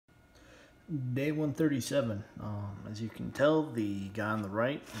Day 137. As you can tell, the guy on the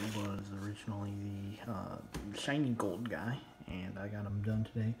right was originally the shiny gold guy, and I got him done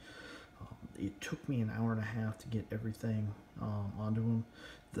today. It took me an hour and a half to get everything onto him.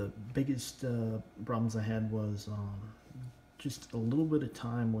 The biggest problems I had was just a little bit of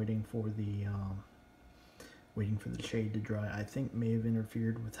time waiting for the shade to dry. I think may have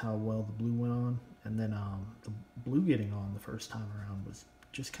interfered with how well the blue went on, and then the blue getting on the first time around was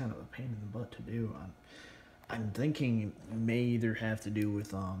just kind of a pain in the butt to do. I'm thinking it may either have to do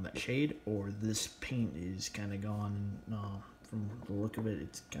with that shade, or this paint is kind of gone. From the look of it,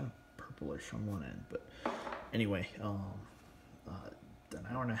 it's kind of purplish on one end. But anyway, an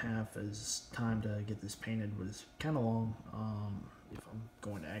hour and a half as time to get this painted was kind of long. If I'm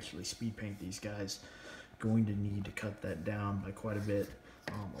going to actually speed paint these guys, going to need to cut that down by quite a bit.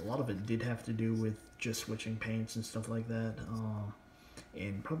 A lot of it did have to do with just switching paints and stuff like that,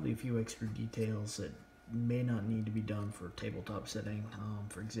 and probably a few extra details that may not need to be done for tabletop setting.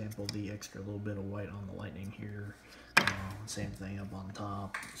 For example, the extra little bit of white on the lightning here, same thing up on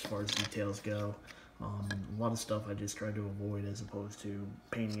top as far as details go. A lot of stuff I just tried to avoid, as opposed to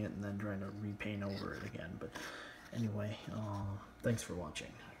painting it and then trying to repaint over it again. But anyway, thanks for watching.